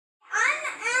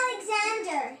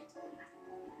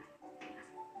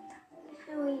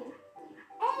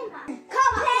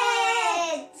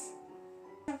Cuphead!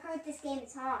 I've heard this game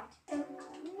is hard.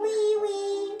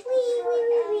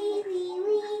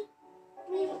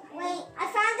 Wait, I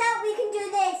found out we can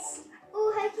do this.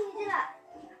 Oh, how can you do that?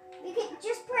 We can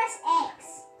just press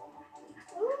X.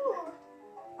 Ooh.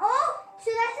 Oh,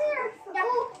 so that's it.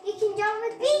 Oh, you can jump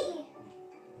with B.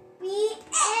 B,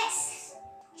 X.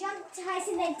 Jump twice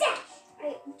and then dash.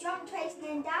 Wait, jump twice and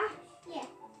then dash? Yeah.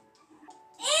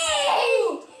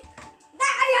 Ew!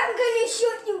 That I am gonna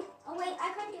shoot you. Oh wait,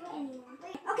 I can't do it anymore.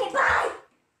 Wait. Okay, bye.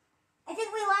 I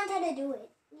think we learned how to do it.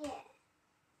 Yeah.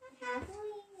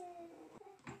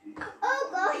 Oh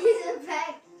God, he's a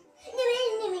pig.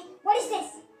 What is this?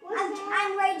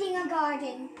 I'm raiding a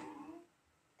garden.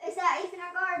 Is that even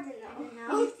a garden though? No.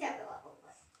 Let's have a look.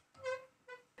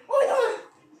 Oh no!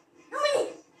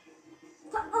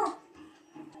 Oh.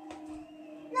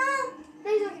 No!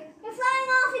 You're flying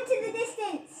off into the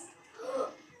distance.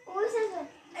 What is that?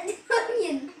 An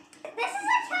onion. This is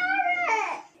a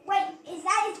carrot! Wait, is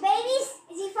that his babies?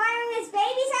 Is he firing his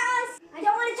babies at us? I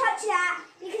don't want to touch that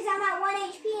because I'm at 1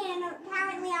 HP and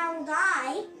apparently I will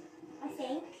die. I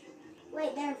think.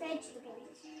 Wait, they're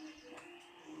vegetables.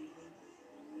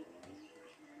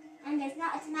 And there's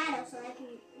not a tomato, so I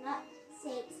can not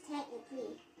say it's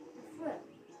technically a fruit.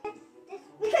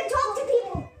 We can talk to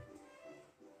people!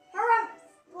 Hurry!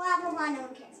 Blah blah blah, no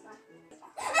one cares.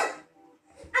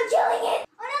 I'm killing it!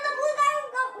 Oh no, the blue guy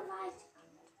got revived.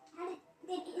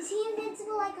 Is he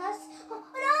invincible like us? Oh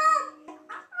no!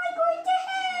 I'm going to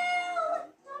hell!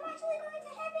 I'm actually going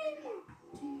to heaven!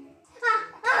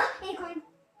 Acorn!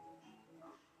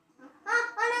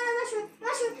 Oh no, mushroom!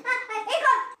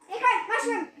 Acorn!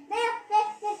 Mushroom!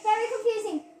 They're very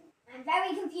confusing. I'm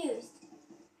very confused.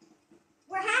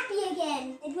 We're happy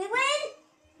again. Did we win?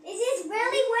 Is this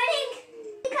really winning?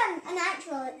 Become a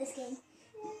natural at this game.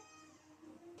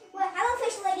 Well, hello,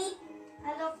 fish lady.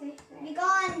 Hello, fish lady. Be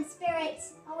gone,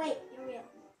 spirits. Oh wait, you're real.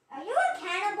 Are you a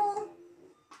cannibal?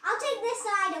 I'll take this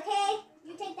side, okay?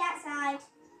 You take that side.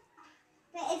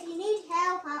 But if you need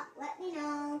help, let me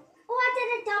know. Oh, I did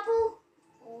a double.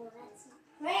 Oh, that's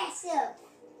impressive.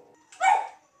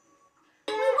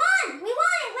 We won! We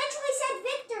won! It literally said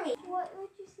victory. What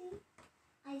would you see?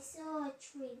 I saw a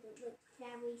tree that looked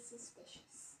very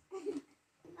suspicious.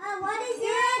 What is it?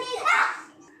 Ah!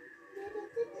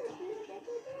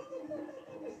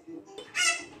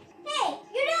 Hey,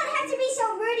 you don't have to be so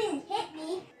rude and hit me.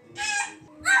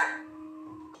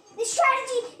 The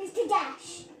strategy is to dash.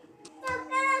 No,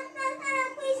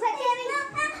 please. No.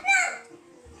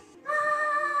 I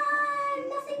have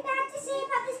nothing bad to say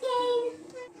about this game.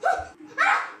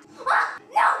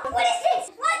 No! What is this?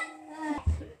 What?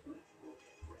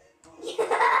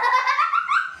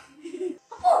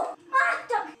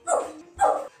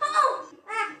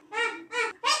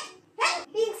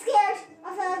 Being scared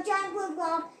of a giant blue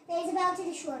blob that is about to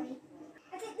destroy me.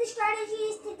 I think the strategy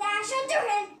is to dash under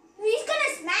him. He's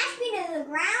gonna smash me to the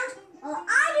ground. Well,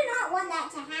 I do not want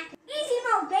that to happen. Easy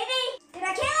mode, baby. Did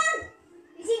I kill him?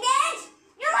 Is he dead?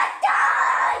 You must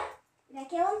die! Did I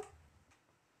kill him?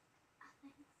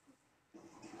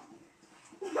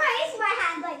 Why is my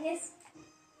hand like this?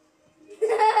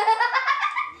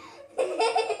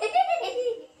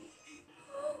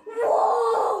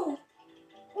 Whoa!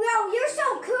 Whoa, you're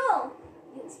so cool!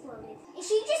 You exploded. Is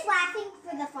she just laughing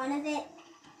for the fun of it?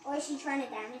 Or is she trying to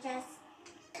damage us?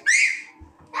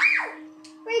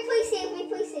 Wait, please save me,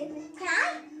 please save me. Can I?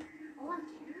 Oh, I can.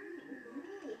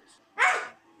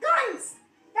 Guns!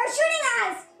 They're shooting at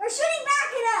us! They're shooting back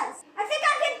at us! I think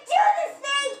I can do this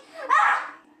thing!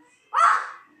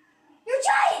 You're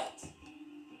giant!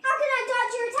 How can I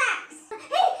dodge your attacks?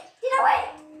 Hey! Did I win?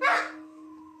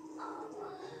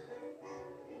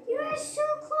 You are so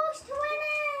close to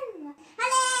winning!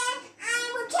 Hello! I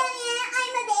will kill you!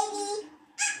 I'm a baby!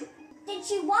 Did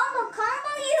she wombo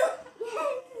combo you?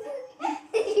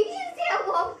 Did you just say a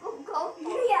waffle combo?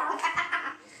 Yeah.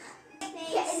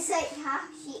 It's like half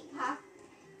sheep, half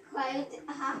cloud,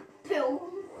 half pool.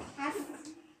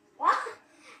 What?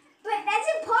 But that's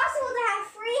impossible to have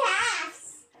 3 halves.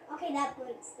 Okay, that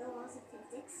breaks the laws of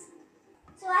physics.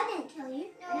 So I didn't kill you.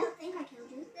 No. I don't think I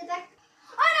killed you. The back.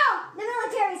 Oh no! The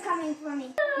military's coming for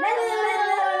me.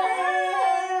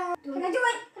 Can I do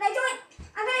it?